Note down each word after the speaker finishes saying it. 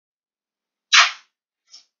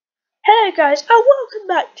Hello guys, and welcome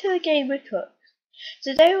back to the Game with Cook.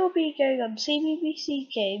 Today we'll be going on CBBC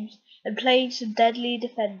games and playing some Deadly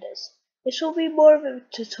Defenders. This will be more of a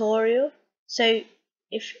tutorial, so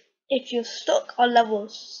if you're stuck on level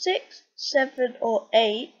 6, 7 or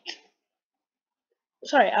 8,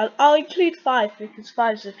 sorry, I'll include 5 because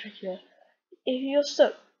 5 is a tricky one. If you're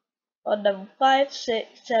stuck on level 5, 6,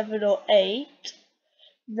 7 or 8,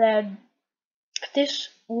 then this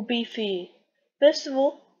will be for you. First of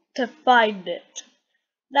all, to find it.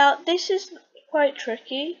 Now this is quite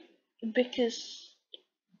tricky because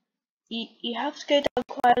you have to go down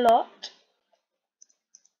quite a lot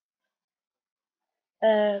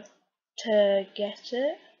to get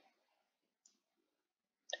it.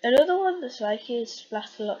 Another one that's like it is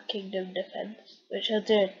Splatterlock Kingdom Defense, which I'll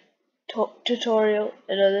do a tutorial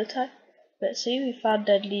another time. But see, we found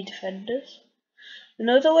Deadly Defenders.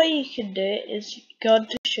 Another way you can do it is go on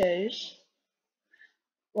to shows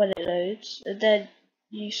when it loads, and then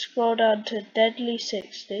you scroll down to Deadly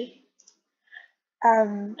 60,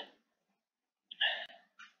 and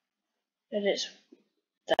it's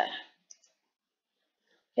there.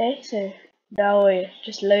 Okay, so now we're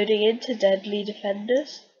just loading into Deadly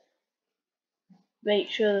Defenders. Make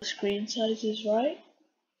sure the screen size is right,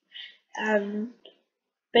 and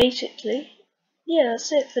basically, yeah,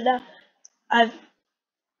 that's it for now.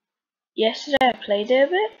 Yesterday I played it a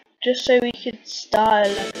bit just so we could start a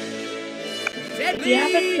level. If you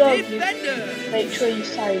haven't logged, make sure you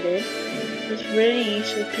sign in. It's really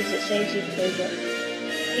useful because it saves you progress.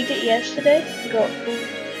 I did it yesterday. I got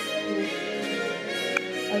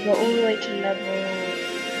all the way to level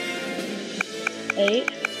 8.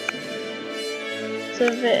 Some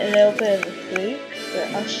of it a little bit of a fluke, but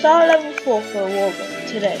I'll start level 4 for a warm up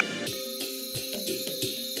today.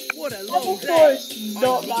 Level 4 is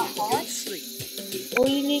not that hard. All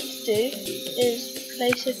you need to do is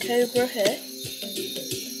place a cobra here,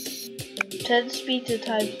 turn speed to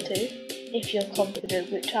 ×2 if you're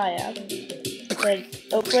confident, which I am. Then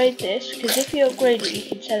upgrade this, because if you upgrade it you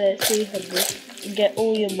can sell it at 300 and get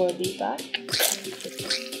all your money back.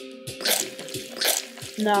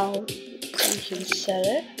 Now you can sell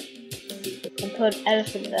it and put an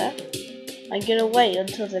elephant there. I'm gonna wait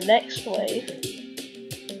until the next wave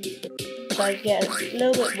so I get a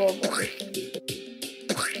little bit more money.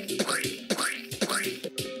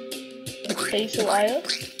 Takes a while.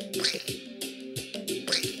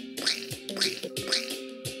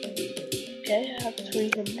 Okay, I have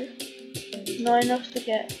 300. Not enough to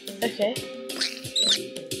get. Okay.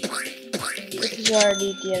 This is where I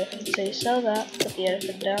need the elephant. So you sell that, put the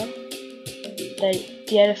elephant down. Then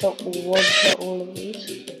the elephant will one-shot all of these.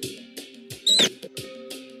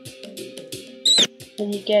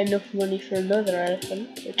 Then you get enough money for another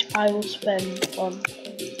elephant, which I will spend on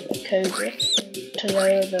a cobra to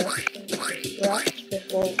lower the rats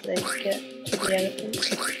before they get to the elephant.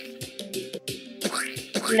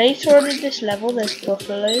 Later on in this level there's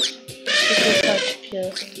buffaloes, which will try to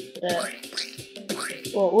kill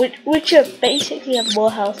which are basically have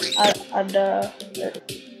more health and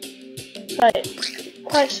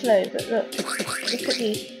quite slow, but look at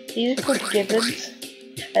these are called gibbons,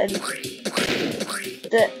 and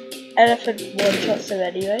the elephant one-shots them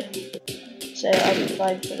anyway, so I'll be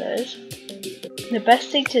fine for those. The best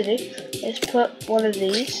thing to do is put one of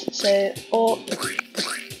these, or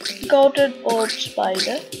golden orb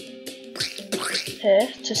spider here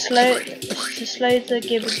to slow the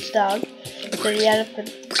gibbons down, so the elephant,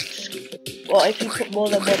 or if you put more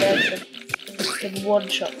than one elephant, you can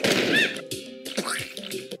one-shot them.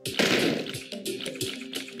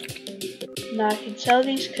 Now I can sell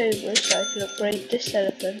these cobras, so I can upgrade this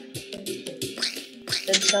elephant,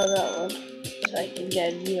 then sell that one, so I can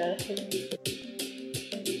get a new elephant.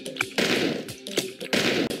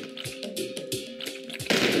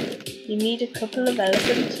 You need a couple of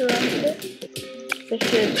elephants around here,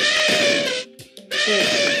 because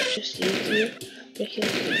it's just easier,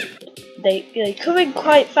 because they come in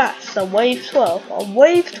quite fast on wave 12. On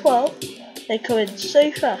wave 12, they come in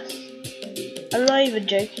so fast. I'm not even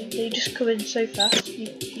joking, they just come in so fast,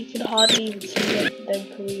 you can hardly even see them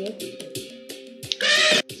coming in.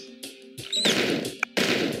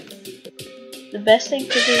 The best thing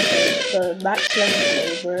to do is put max level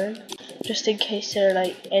cobra, just in case there are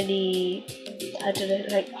like any, I don't know,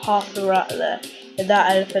 like half a rat there, and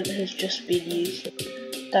that elephant has just been used.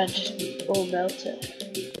 That just all melted.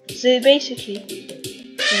 So basically,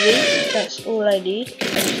 for me, that's all I need.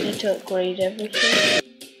 I just need to upgrade everything.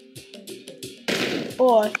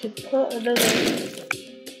 Or I could put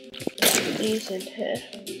these in here.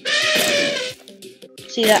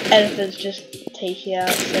 See, that elephant's just taking out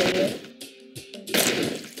slowly.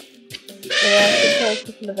 I can put a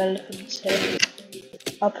couple of elephants here.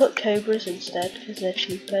 I'll put cobras instead because they're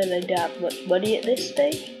cheaper and they don't have much money at this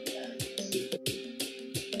stage.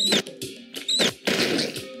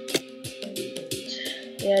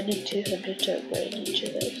 Yeah, I need 200 to upgrade each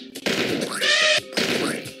of those.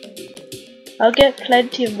 I'll get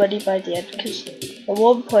plenty of money by the end because at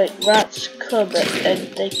one point rats come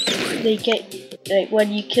and they get, like,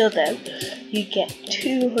 when you kill them, you get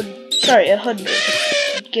 100.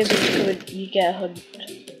 Give it to you get 100.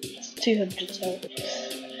 200, sorry.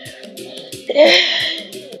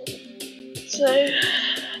 So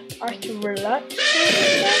I can relax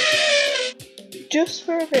just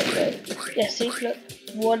for a bit though. Yeah, see, look,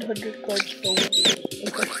 100 coins for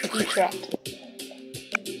each rat.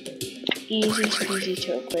 Easy peasy to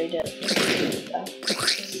upgrade elephants.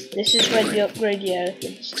 This is when you upgrade your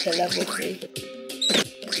elephants to level 3.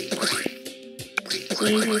 It's the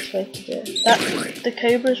easiest way to do it. The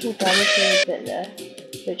cobras will damage them a bit there,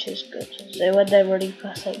 which is good. So when they're running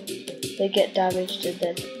past them, they get damaged and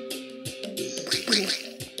then...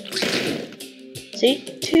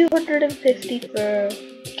 See? 250 for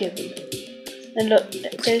given. And look,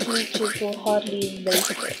 those leeches will hardly even make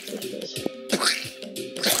it.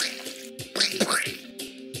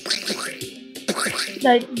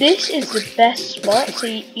 Now this is the best spot, so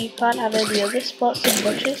you can't have any other spots in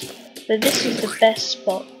bushes, but this is the best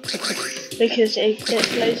spot because it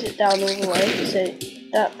slows it down all the way, so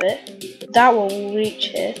that bit, that one will reach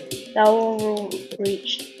here, that one will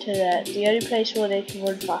reach to there. The only place where they can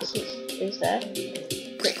run fastest is there,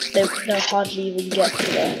 but they'll hardly even get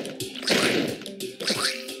to there.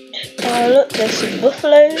 Oh look, there's some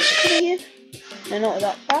buffaloes coming in, they're not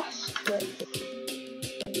that fast, but...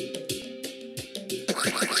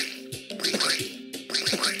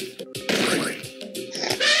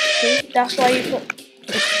 See, that's why you put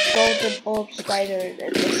the golden orb spider in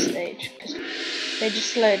at this stage, because they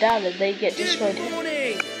just slow down and they get destroyed.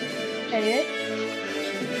 Anyway,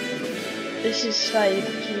 this is slightly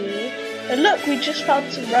peculiar. And look, we just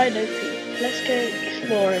found some rhino poop. Let's go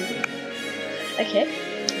exploring. Okay,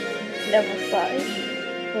 level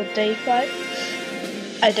 5, or day 5.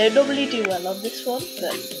 I don't normally do well on this one,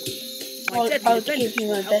 but I'll give you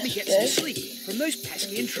my best go. From those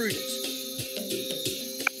pesky intruders.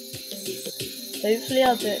 Hopefully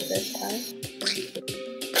I'll do it this time.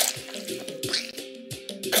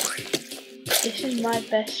 This is my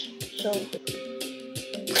best song.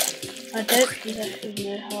 I don't exactly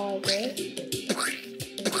know how I do it.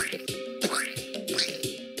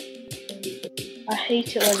 I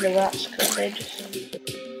hate it when the rats come, they just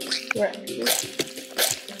wreck me.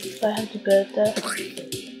 So I have the bird there.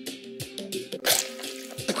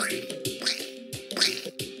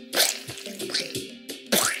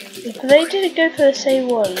 If they didn't go for the same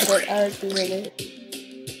one, then I would be winning.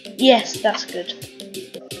 Yes, that's good.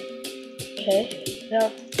 Okay,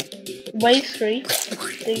 now wave 3.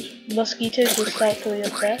 The mosquitoes will start coming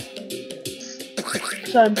up there.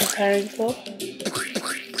 So I'm preparing for.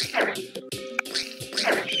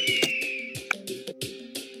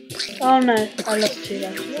 Oh no, I lost 2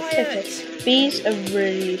 there. Okay, bees are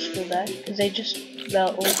really useful there because they just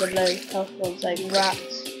melt all the low health ones like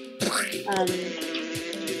rats and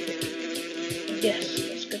yes,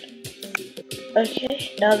 that's good.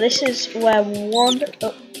 Okay, now this is where one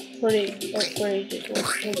fully upgraded will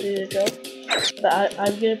do the job, but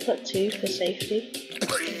I'm going to put 2 for safety.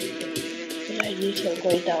 But I need to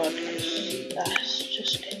upgrade that one because that's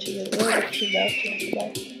just getting a little bit too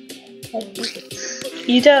melted.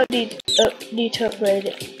 You don't need to upgrade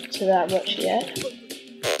it to that much yet.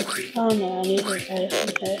 Oh no, I need an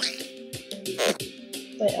elephant here.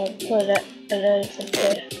 Wait, I'll put an elephant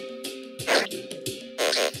here.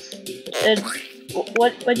 And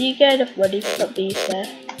when you get enough money to put these there,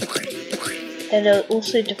 then they'll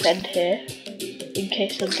also defend here in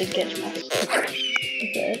case something gets past the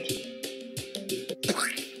bird.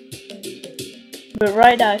 But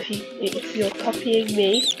right now, if you're copying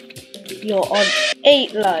me, you're on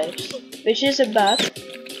 8 lives, which isn't bad.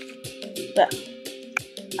 But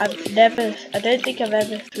I don't think I've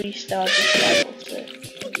ever 3-starred this level. So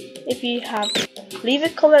if you have, leave a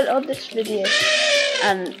comment on this video,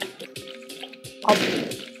 and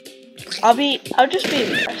I'll just be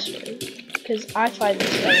impressed really, because I find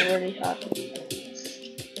this level really hard.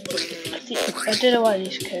 I don't know why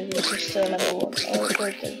these cobras are still level 1. I'll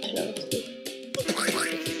upgrade them to level 2.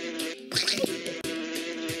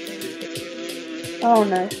 Oh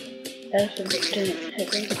no, elephant didn't hit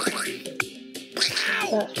me.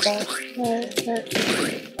 That's bad. No.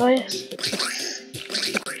 Oh yes.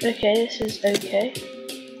 Okay, this is okay.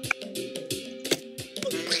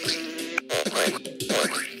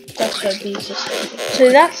 that's where bees are staying.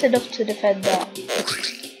 So that's enough to defend that.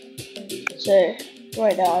 So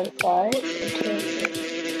right now I'm fine. Just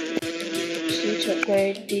need to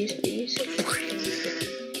upgrade these bees.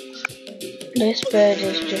 This bird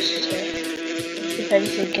is just if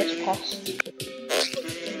anything gets past.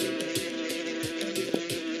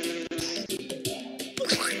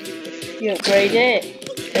 You upgrade it,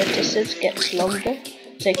 the distance gets longer,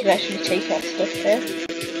 so you can actually take out stuff here,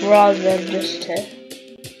 rather than just here.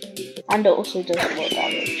 And it also does more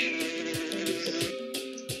damage.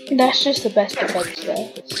 That's just the best defense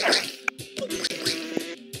there.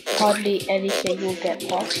 Hardly anything will get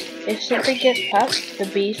past. If something gets past, the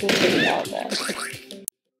bees will take it out there.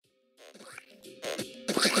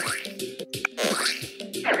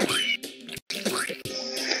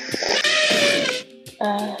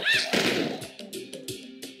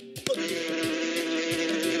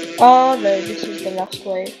 Oh no, this is the last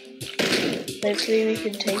wave. Hopefully we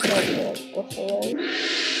can take out the buffaloes.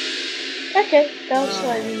 Okay, that was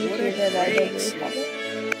slightly easier than I normally have it.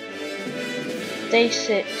 Day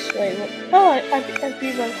 6, wait what? Oh, I've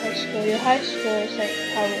been on high score. Your high score is like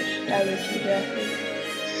how much damage you do, I think.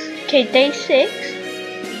 Okay, day 6.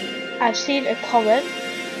 I've seen a comment,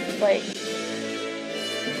 wait,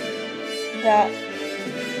 that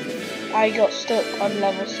I got stuck on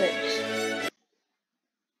level 6.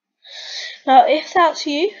 Now, if that's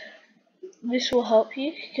you, this will help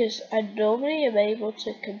you because I normally am able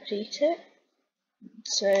to complete it.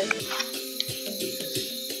 So,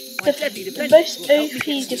 the most OP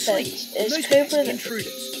defense is Cobra.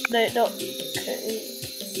 No, not.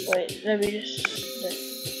 Wait, let me just. No.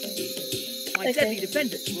 Okay.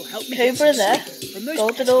 Cobra there,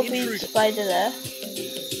 Golden Orbeez Spider there,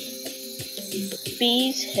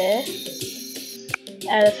 bees here,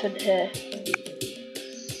 elephant here.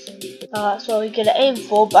 Oh, that's what we're gonna aim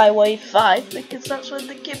for by wave 5 because that's when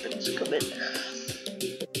the gibbons come in.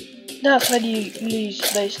 That's when you lose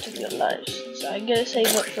most of your lives. So I'm gonna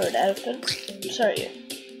save up for an elephant. Sorry,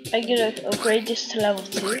 I'm gonna upgrade this to level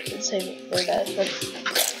 2 and save up for an elephant.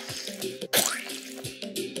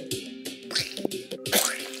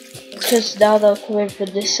 Because now they'll come in from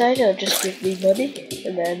this side, it'll just give me money,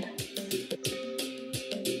 and then.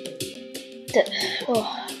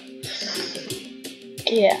 Oh.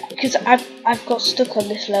 Yeah, because I've got stuck on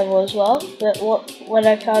this level as well, but when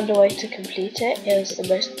I found a way to complete it, it was the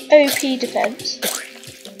most OP defense.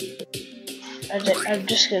 I'm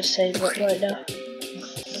just gonna save it right now.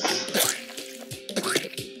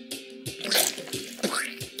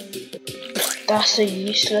 That's a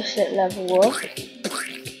useless at level 1.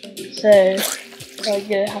 So what I'm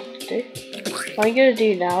gonna have to do, what I'm gonna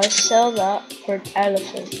do now is sell that for an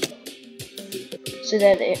elephant. So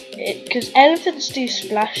then because elephants do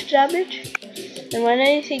splash damage, and when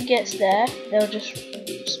anything gets there, they'll just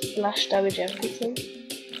splash damage everything.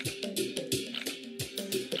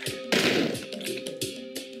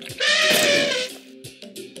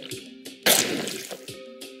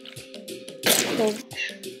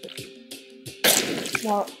 Crunch.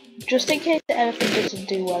 Now, just in case the elephant doesn't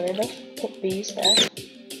do well enough, put bees there.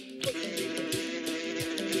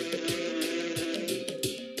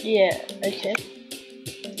 Yeah, okay.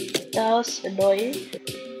 That was annoying.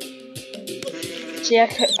 See, I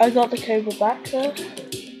got the Cobra back though.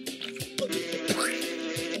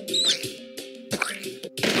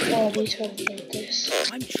 Oh, I need to upgrade this.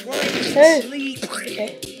 I'm trying to sleep.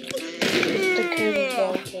 Okay. The Cobra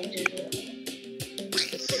well upgraded it.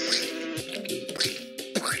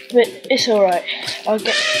 But it's alright. I'll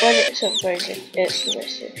get when it's upgraded, it's the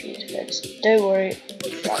most OP defense. Don't worry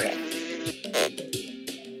about that.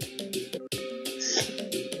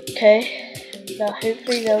 Okay, now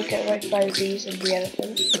hopefully they'll get right by these and the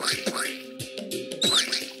elephant.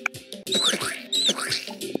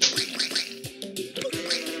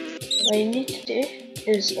 What you need to do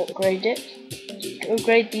is upgrade it.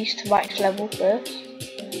 Upgrade these to max level first.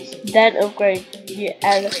 Then upgrade your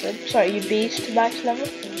your bees to max level.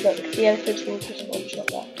 Look, the elephants will just one shot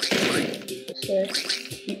that. So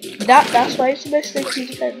that's why it's the most OP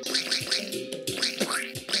defense.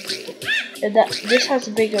 And this has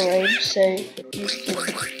a bigger range, so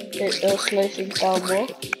it'll slow things down more.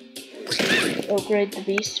 Upgrade the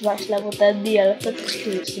beast to max level, then the elephant because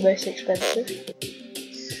it's the most expensive.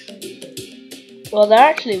 Well, they're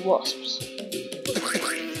actually wasps,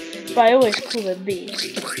 but I always call them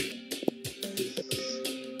bees.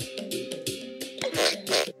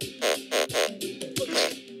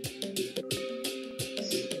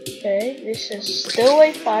 Okay, this is still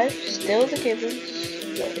wave 5, still the gibbons.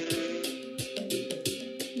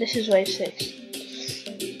 This is wave 6.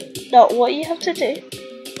 Now, what you have to do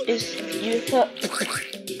is you put,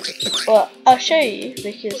 well, I'll show you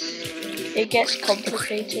because it gets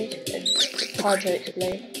complicated and hard to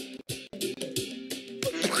explain.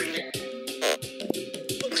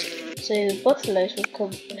 So the buffaloes will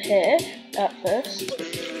come here at first.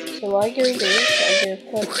 So what I'm going to do is I'm going to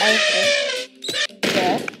put an elephant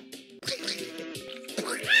there.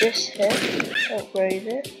 This here, upgrade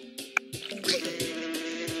it.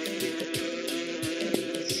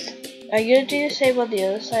 I'm going to do the same on the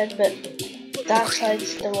other side, but that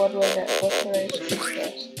side's the one where the buffaloes come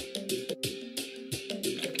first.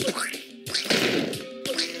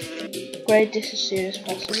 Upgrade this as soon as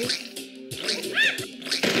possible.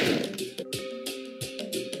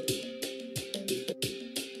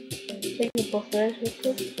 I think the buffaloes will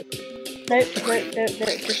come. Nope,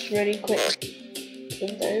 just really quick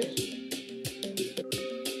with those.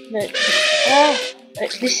 No,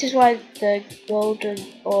 this is why the golden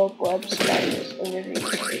orb web spiders are really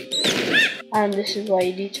useful. And this is why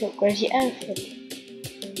you need to upgrade your elephant.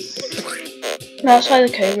 That's why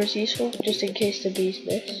the cobra is useful, just in case the bees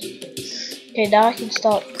miss. Okay, now I can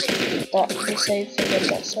start the same thing on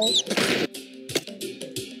that side.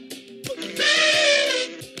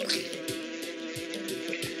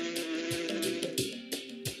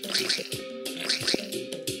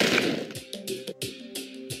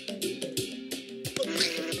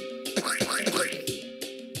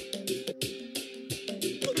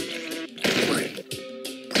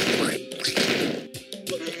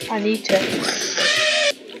 I need to.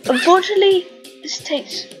 Unfortunately, this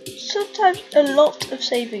takes sometimes a lot of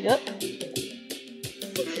saving up,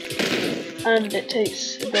 and it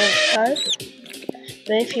takes a bit of time.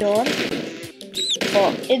 But if you want,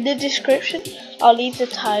 well, in the description, I'll leave the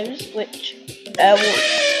times which will be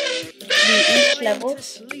each level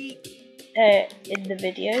in the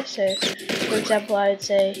video. So, for example, I would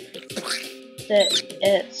say that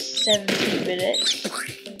it's 17 minutes.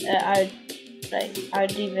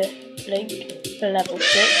 I'd leave a link for level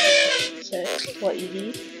 6, so what you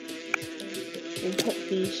need. You put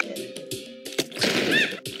these here.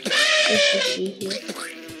 It's just easier.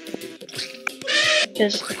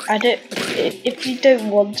 Because if you don't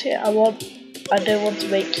want it, I don't want to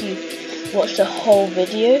make you watch the whole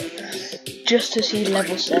video just to see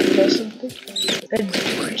level 7 or something.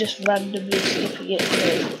 And just randomly skipping it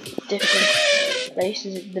to different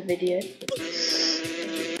places in the video.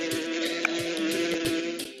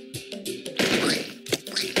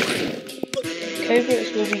 Cobras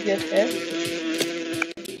will be good here.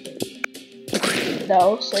 Now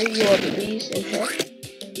also you want bees in here.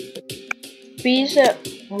 Bees are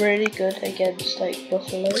really good against like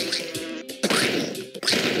buffaloes.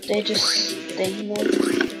 They just sting them.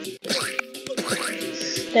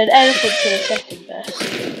 Then elephants are the second best.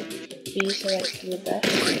 Bees are like the best.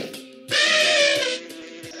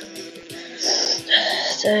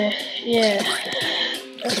 So yeah,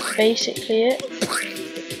 that's basically it.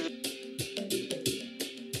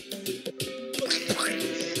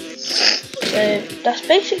 So that's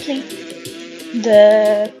basically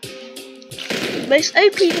the most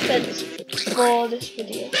OP defense for this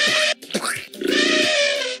video.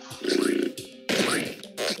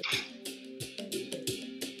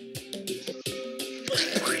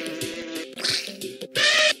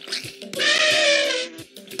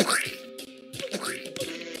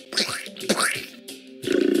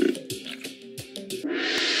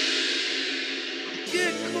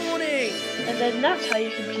 Good morning! And then that's how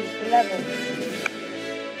you complete the level.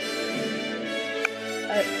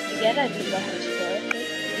 Again, I do my house work.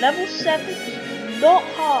 Level 7 is not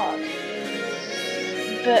hard,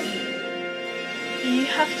 but you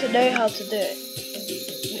have to know how to do it,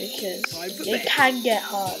 because it can get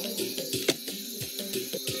hard.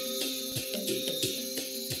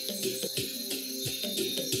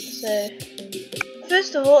 So,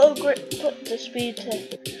 first of all, I'll put the speed to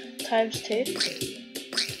 ×2.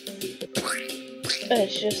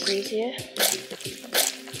 It's just easier.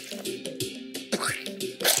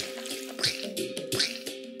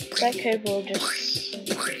 That cobra will just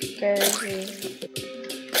go through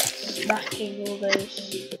smacking all those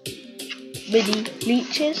mini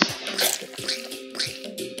leeches.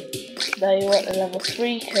 Now you want a level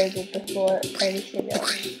 3 cobra before anything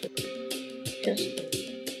else, because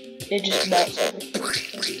it just melts everything.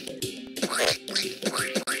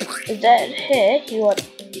 And then here you want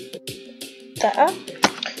that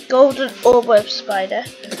golden orb web spider,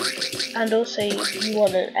 and also you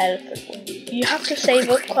want an elephant one. You have to save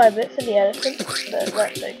up quite a bit for the elephant, but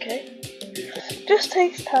that's okay. Just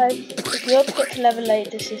takes time. If you want to get to level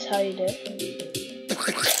 8, this is how you do it.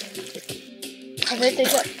 I don't think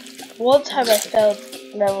that one time I failed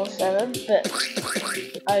level 7, but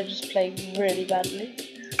I was just playing really badly.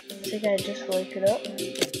 I think I just woken up.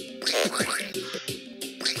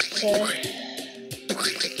 So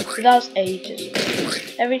that was ages ago.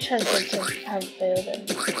 Every chance I haven't failed it.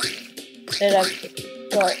 Then I've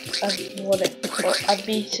won it, or I've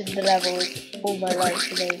beaten the level with all my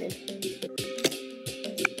life remaining.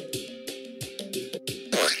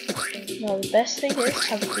 Now the best thing is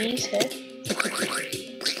have bees here.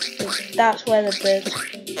 That's where the birds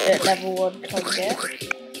at level 1 can get.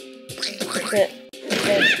 But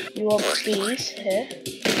then you want bees here.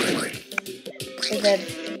 And then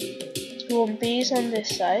you want bees on this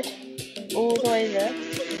side, all the way there.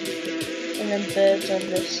 And then birds on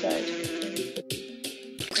this side.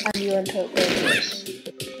 And you want to upgrade this.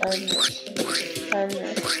 And this. And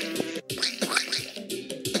this.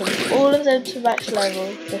 So all of them to max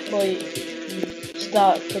level before you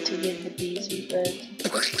start putting in the bees and birds.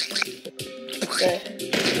 So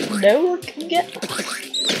no one can get at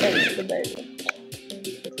the moment.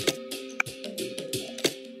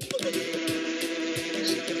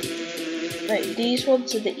 Like these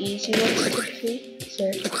ones are the easy ones to defeat,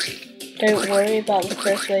 so don't worry about the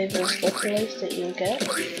first wave of buffaloes that you'll get.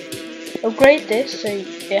 Upgrade this so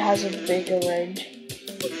it has a bigger range.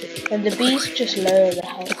 And the bees just lower the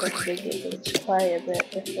health of the gibbons quite a bit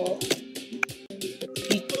before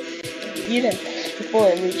before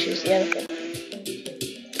it reaches the elephant.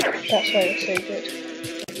 That's why it's so good.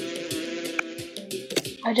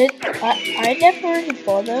 I never really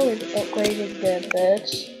bother with upgrading the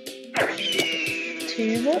birds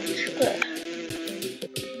too much, but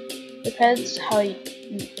depends how you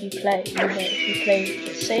play. You know, if you play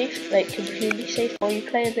safe, like completely safe, or you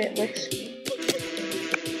play a bit risky.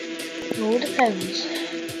 It all depends.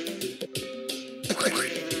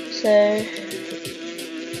 So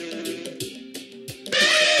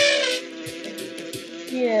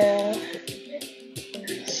yeah.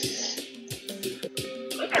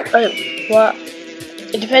 Oh, what?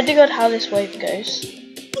 Depending on how this wave goes,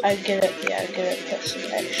 I'm gonna put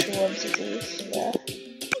some extra ones of these there.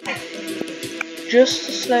 Just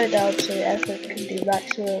to slow down so the elephant can do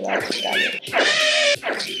maximum amount of damage.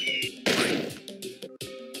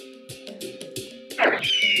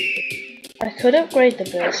 I could upgrade the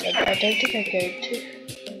birds, but I don't think I'm going to.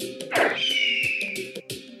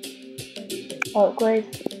 I'll upgrade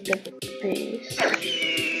the bees.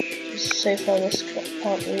 So far this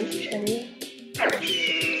can't reach anyway.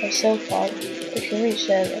 I still can't. It can reach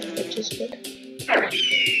there though, which is good.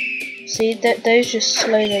 See, those just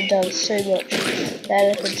slow them down so much. The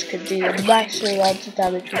elephants can do the maximum amount of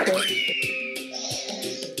damage with it.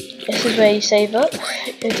 This is where you save up.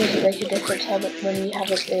 It doesn't make a difference how much money you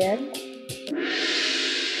have at the end.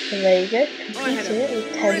 And there you go, completed it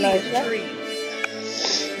with 10 lives left.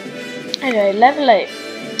 Anyway, level 8.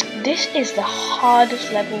 This is the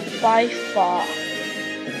hardest level by far.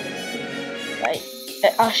 Right,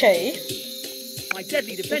 I'll show you. My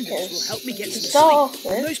deadly defenders will help me get some start off sleep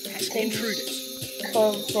from with, those pesky intruders.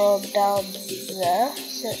 Come from down there.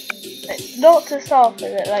 So, not to start off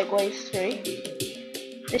with it like wave 3.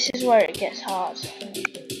 This is where it gets hard. So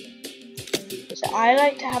I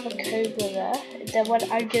like to have a cobra there. And then when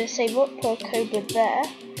I'm gonna save up for a cobra there,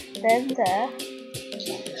 then there,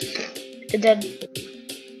 and then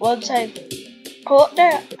once I, oh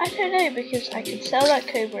no, I don't know, because I can sell that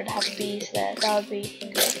cobra and have bees there. That would be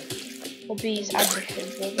good. Or bees and the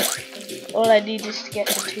cobra. But all I need is to get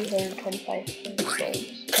to 225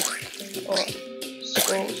 stones or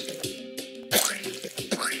skulls.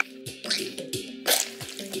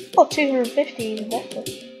 Oh, 250 even better.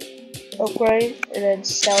 Upgrade and then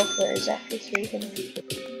sell for exactly 300.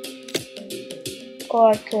 Or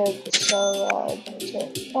I could sell that.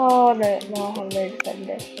 Oh no, now I have no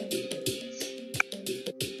defender.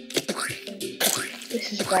 This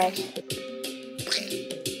is bad.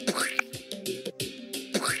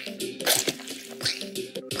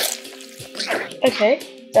 Okay,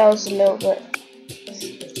 that was a little bit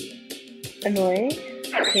annoying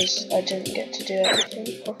because I didn't get to do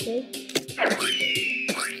everything properly.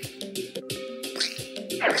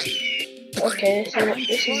 Okay, this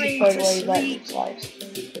is the point where you might lose lives.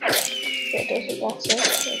 It doesn't matter.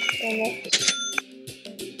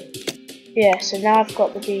 Yeah, so now I've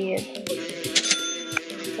got the bee in.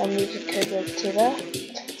 I'm using cobra to there.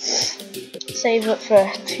 Save it for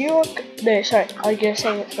no, sorry, I'm gonna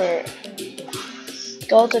save it for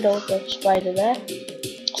golden organ spider there.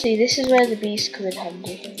 See, this is where the bees come in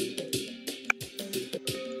handy.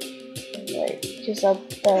 Right, because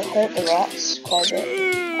they'll hurt the rats quite a bit.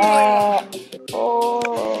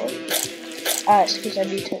 It's because I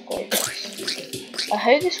need to upgrade this. I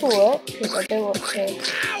hope this will work because I don't want to.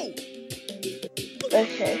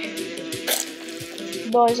 Okay.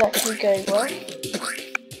 Not exactly going well.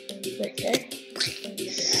 Okay.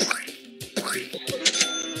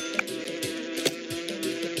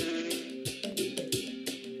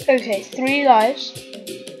 Okay, 3 lives.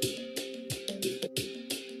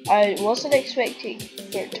 I wasn't expecting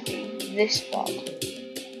for it to be this bad.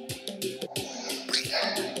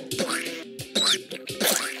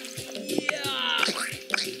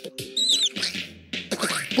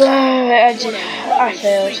 I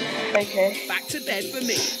failed. Okay. Back to bed for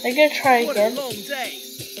me. I'm gonna try What again. a long day.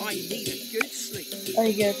 I need a good sleep.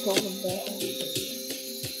 I'm gonna put one there.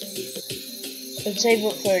 And save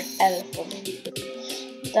up for an elephant.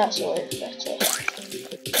 That's always better. So.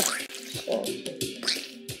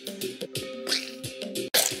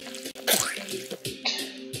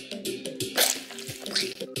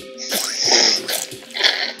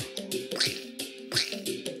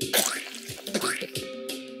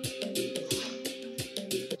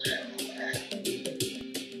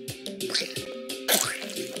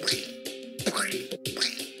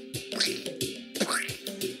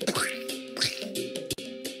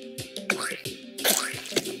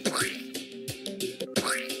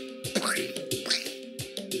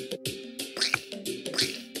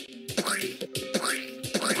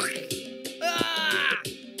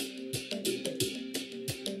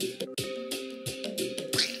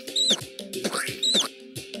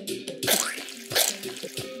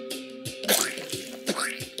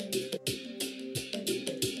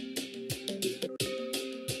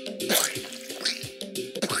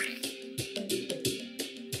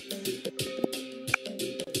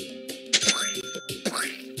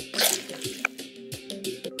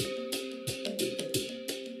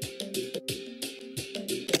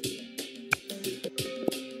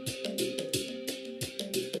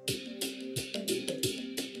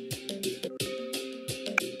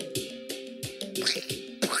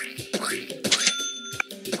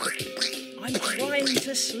 I'm trying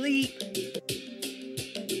to sleep.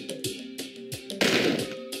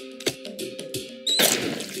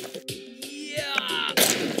 Yeah.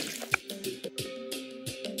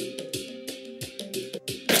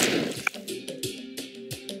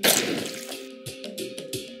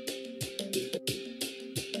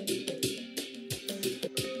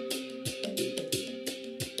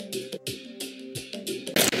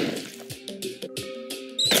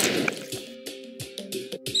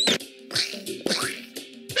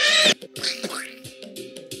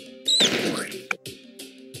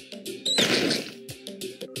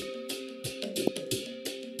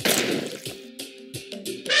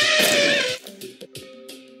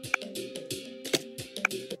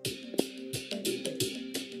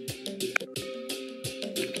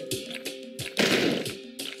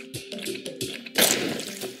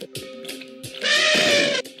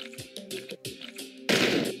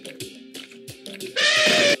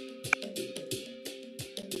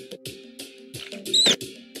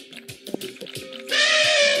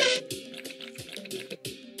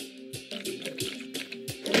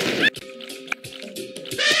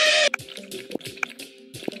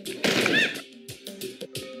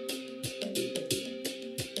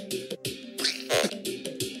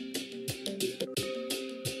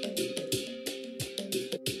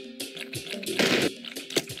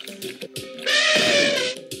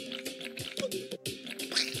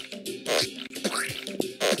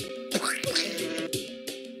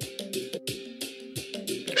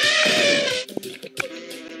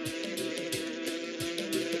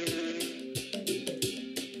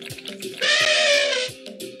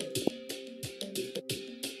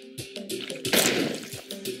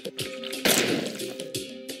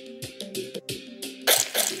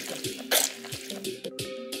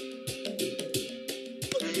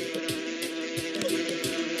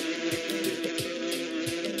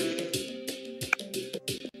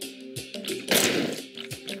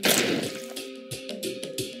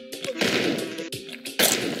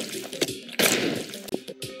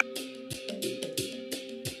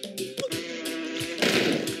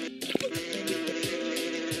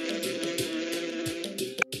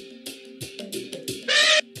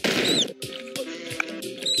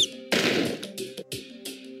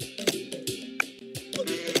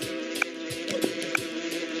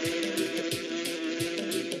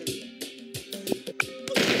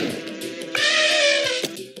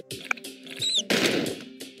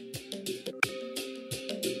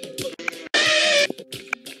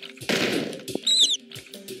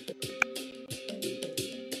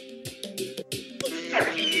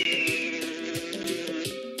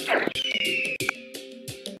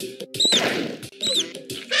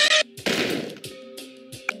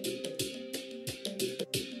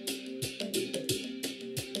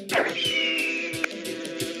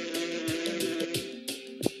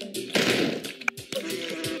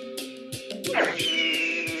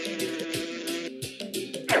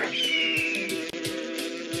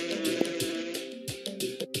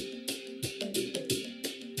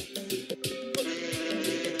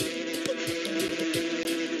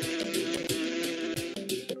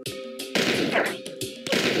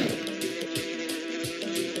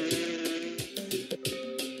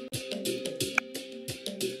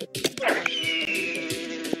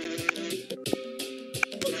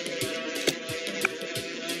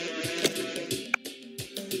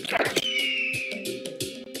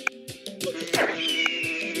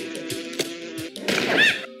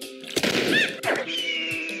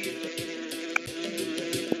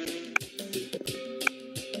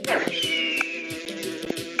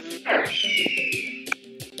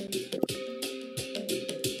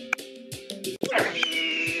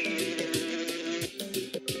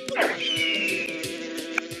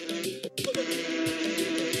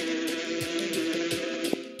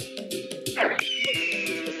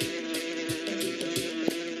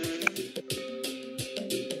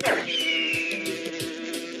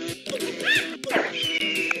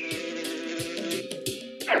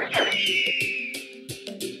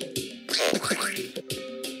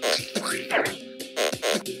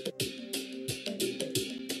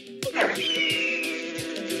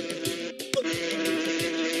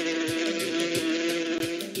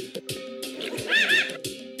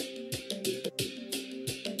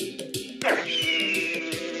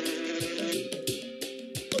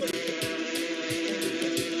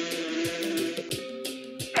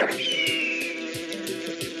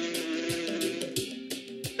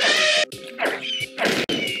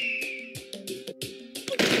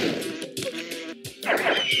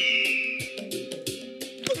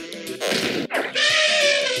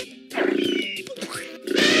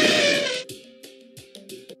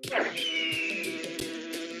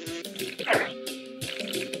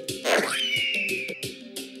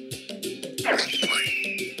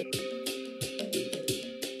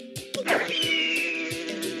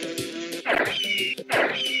 What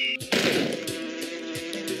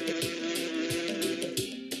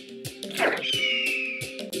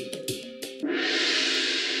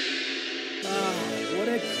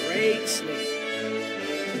a great sleep.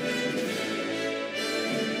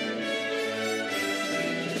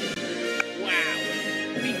 Wow,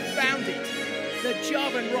 we found it. The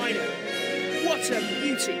Javan Rhino. What a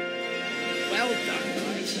beauty. Well done,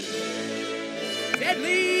 guys.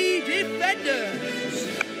 Deadly Defenders.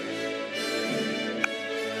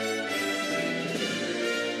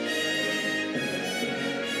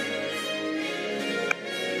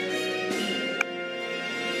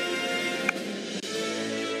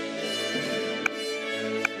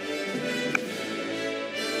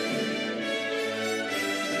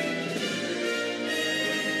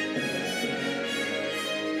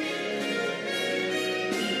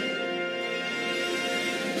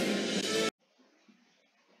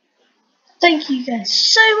 Thank you guys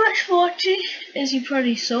so much for watching. As you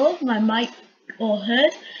probably saw, my mic, or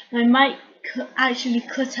heard, my mic actually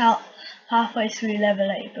cut out halfway through level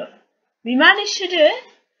 8, but we managed to do it.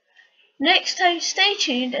 Next time, stay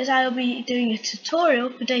tuned, as I will be doing a tutorial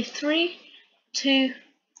for day 3 to,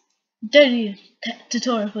 don't need a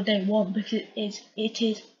tutorial for day 1 because it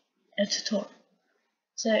is a tutorial.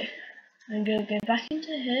 So I'm going to go back into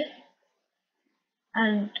here,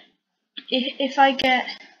 and if I get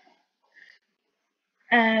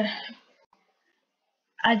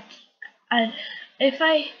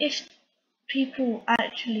if people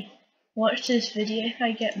actually watch this video, if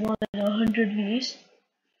I get more than 100 views,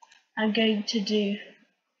 I'm going to do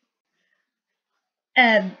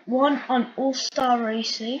one on All-Star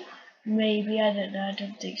Racing, maybe, I don't know, I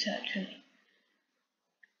don't think so actually.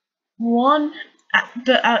 But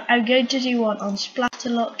I'm going to do one on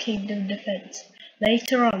Splatterlock Kingdom Defense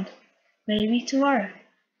later on, maybe tomorrow.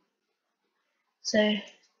 So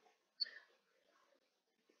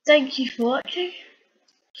thank you for watching.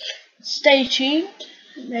 Stay tuned.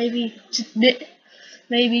 Maybe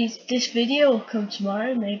this video will come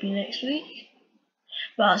tomorrow, maybe next week.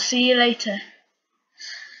 But I'll see you later.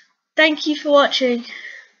 Thank you for watching.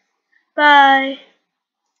 Bye.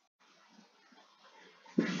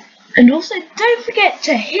 And also, don't forget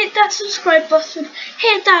to hit that subscribe button,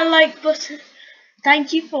 hit that like button.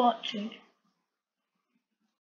 Thank you for watching.